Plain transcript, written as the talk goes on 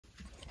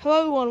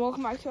Hello everyone,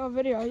 welcome back to our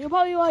video. You're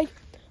probably like,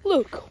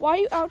 Luke, why are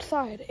you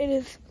outside? It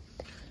is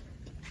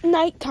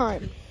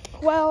nighttime.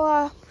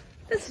 Well,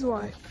 this is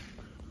why.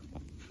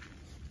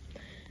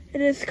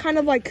 It is kind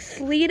of like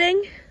sleeting.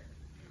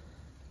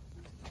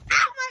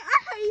 Ow, my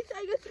eyes!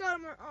 I just got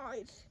on my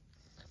eyes.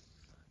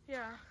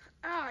 Yeah,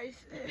 eyes.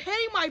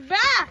 Hitting my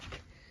back!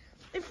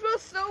 It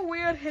feels so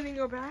weird hitting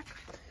your back.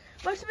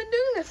 But I've been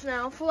doing this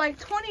now for like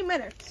 20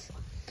 minutes.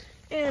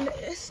 And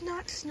it's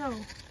not snow.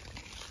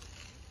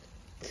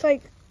 It's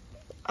like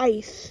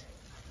ice.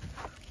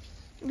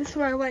 This is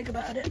what I like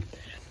about it.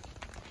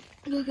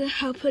 Look at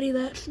how pretty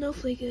that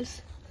snowflake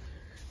is.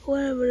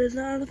 Whatever it is,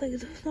 I don't think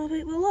it's a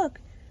snowflake, but look,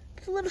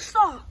 it's a little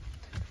star.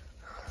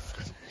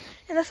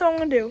 And that's what I'm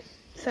gonna do.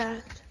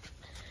 Sad.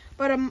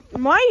 But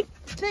my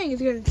thing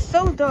is getting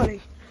so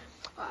dirty.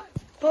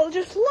 But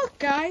just look,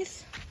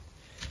 guys.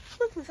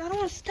 Look, I don't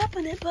want to step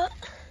in it, but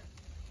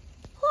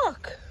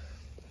look.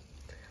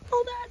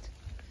 All that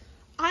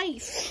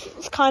ice.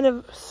 It's kind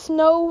of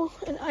snow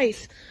and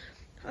ice.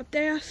 Up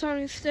there,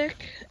 starting to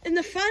stick. In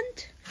the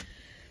front,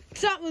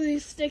 it's not really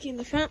sticky in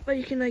the front, but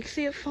you can like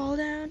see it fall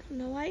down from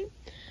the light.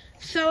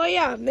 So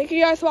yeah, thank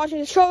you guys for watching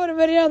the short little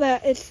video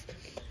that it's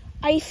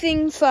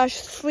icing /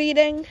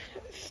 sleeting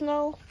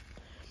snow.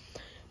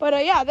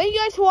 But yeah, thank you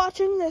guys for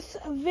watching this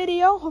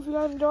video. Hope you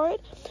guys enjoyed.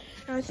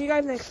 And I'll see you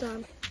guys next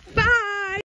time. Bye!